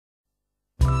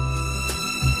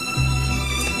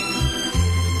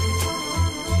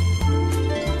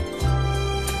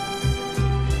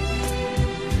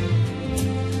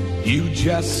You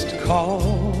just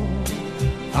call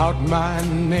out my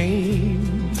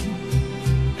name,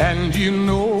 and you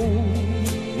know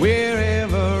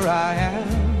wherever I am,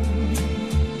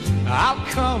 I'll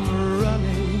come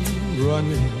running,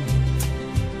 running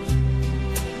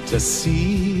to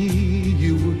see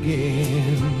you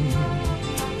again.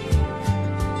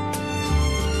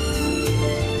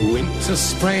 Winter,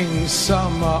 spring,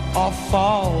 summer, or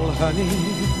fall,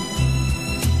 honey,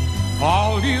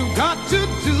 all you got to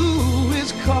do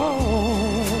is call,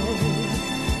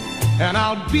 and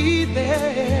I'll be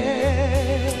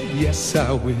there. Yes,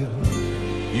 I will.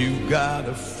 You've got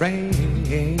a friend.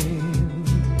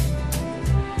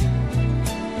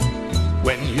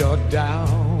 When you're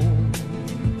down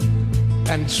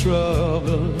and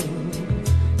troubled,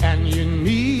 and you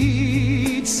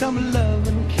need some love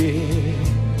and care,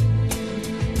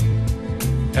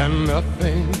 and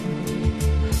nothing,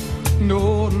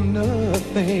 no,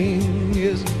 nothing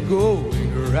is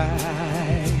going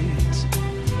right.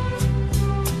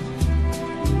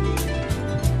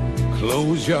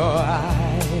 Close your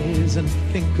eyes and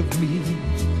think of me,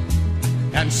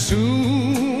 and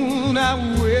soon I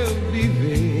will be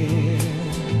there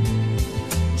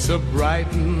to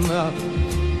brighten up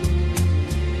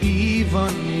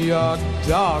even your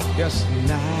darkest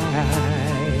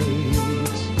night.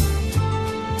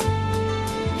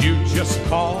 You just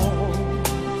call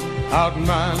out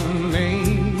my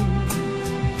name,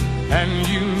 and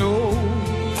you know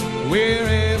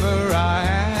wherever I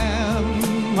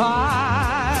am,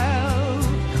 I'll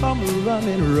come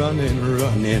running, running,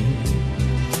 running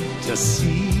to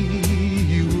see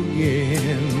you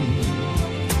again.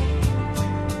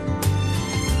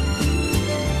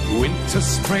 Winter,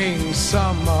 spring,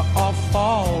 summer, or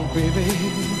fall, baby,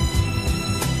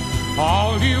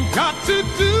 all you got to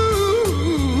do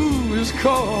is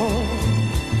call,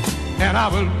 and I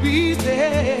will be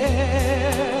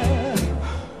there.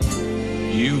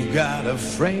 You've got a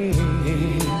friend.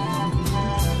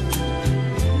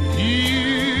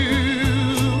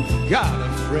 You've got a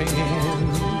friend.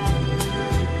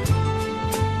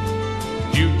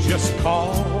 You just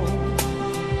call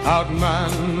out my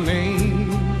name,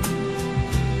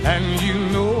 and you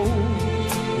know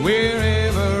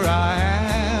wherever I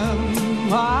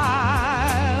am,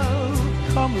 I'll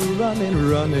come running,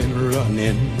 running,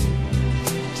 running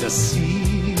to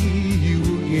see you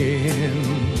again.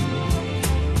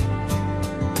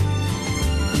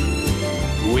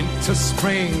 Winter,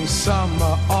 spring,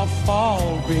 summer, or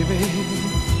fall, baby,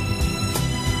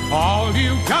 all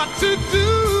you got to do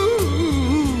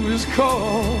is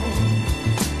call,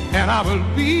 and I will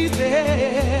be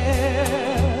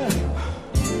there.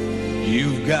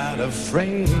 You've got a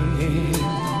friend.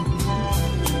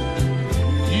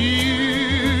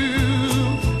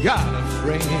 You've got a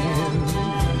friend.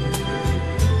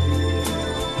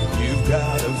 You've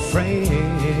got a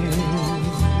friend.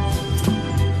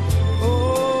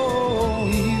 Oh,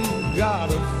 you've got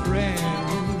a friend.